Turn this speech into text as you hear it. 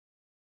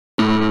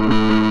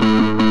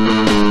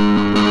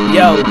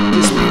Yo,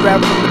 this be rap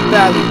from the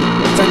valley.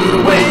 Tell you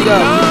to wake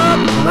up.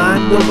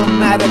 Mind over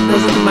matter,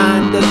 doesn't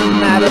matter.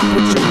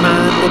 Put your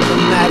mind over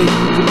matter,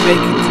 you can make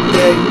it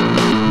today.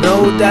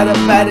 No doubt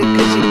about it,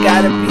 cause you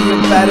gotta be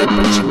about it,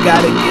 but you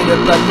gotta get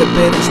up out the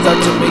bed and start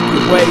to make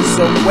your way.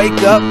 So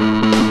wake up,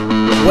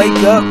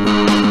 wake up,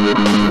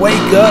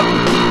 wake up.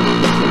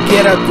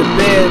 Get up to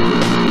bed,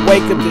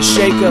 wake up to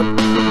shake up,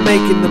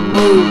 making the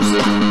moves.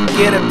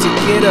 Get up,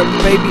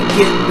 baby,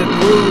 get in the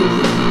groove.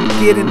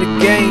 Get in the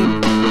game,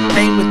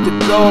 aim at the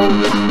goal,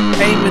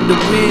 aiming to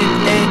win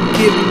and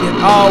giving it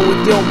all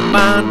with your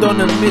mind on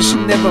a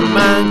mission. Never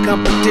mind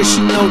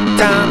competition, no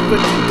time for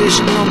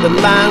tradition, on the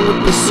line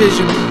with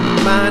precision.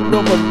 Mind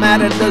over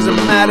matter, doesn't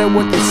matter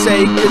what they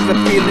say, cause the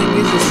feeling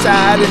is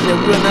inside and it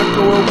will not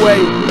go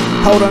away.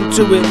 Hold on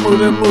to it, move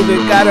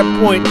it, got a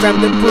point, time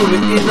to prove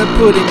it, in the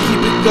pudding,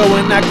 keep it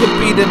going, I could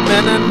be the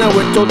man, I know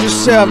it, told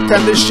yourself,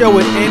 time to show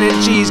it,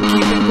 energies,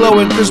 keep it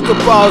glowing, crystal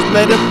balls,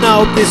 let them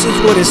know, this is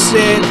what it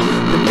said.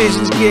 The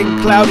vision's getting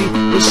cloudy,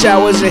 the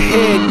shower's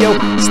ahead, yo,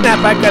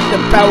 snap, I got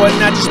the power,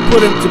 now just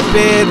put him to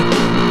bed.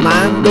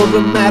 Mind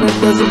over matter,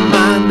 doesn't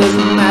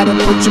matter,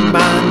 put your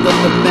mind on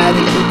the matter,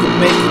 you can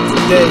make it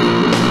today.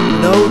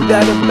 No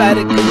doubt about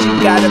it, cause you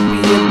gotta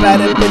be about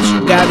it, but you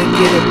gotta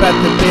get up out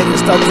the bed and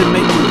start to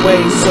make your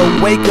way. So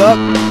wake up,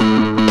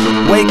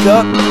 wake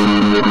up,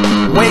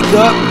 wake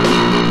up,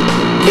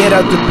 get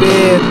out the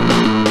bed.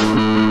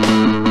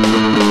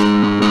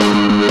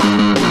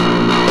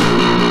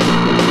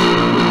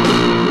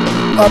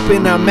 Up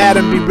and I'm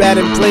mad and be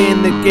ratting,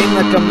 playing the game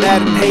like I'm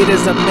mad and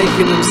haters, I'm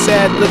making them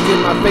sad. Look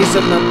at my face,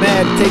 I'm not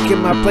mad,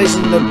 taking my place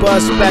in the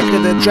bus, back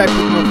of the track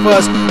with my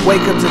fuss. Wake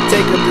up to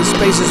take up the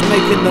spaces,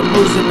 making the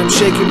moves and I'm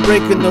shaking,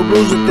 breaking the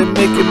rules that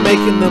they're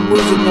making the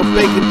moves and no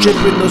faking,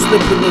 tripping, no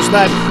slipping, no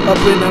slide.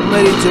 Up and I'm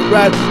ready to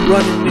ride,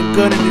 running and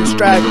gunning and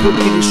stride,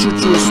 cooking to shoot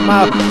you a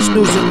smile,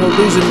 snoozing, no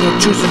losing, no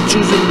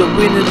choosing the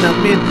win and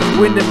I'm in,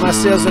 winning my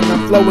sails and I'm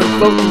flowing,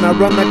 floating, I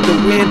run like the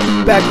wind,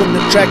 back on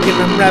the track and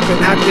I'm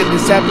rapping, how could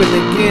this happen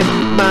again?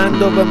 Mind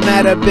over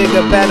matter,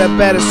 bigger,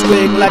 better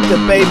swing like the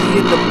baby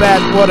in the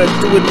bathwater,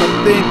 doing my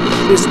thing.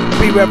 This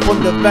be rap from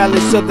the valley,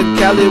 Southern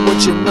Cali.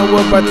 What you know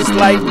about this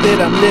life that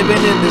I'm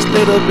living in? This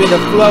little bit of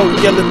flow,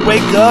 yelling,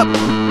 wake up,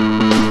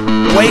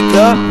 wake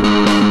up,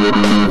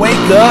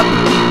 wake up.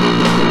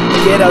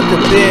 Get out the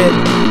bed.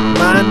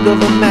 Mind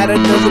over matter,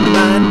 doesn't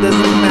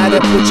matter.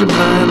 Put your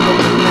mind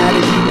over matter,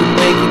 you can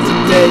make it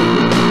today.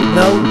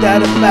 No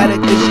doubt about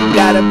it, cause you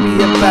gotta be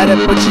about it,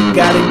 but you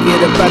gotta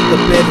get up out the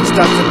bed and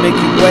start to make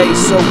your way.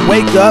 So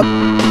wake up,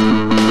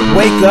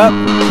 wake up,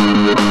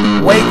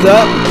 wake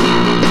up,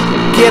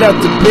 get out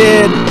the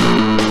bed.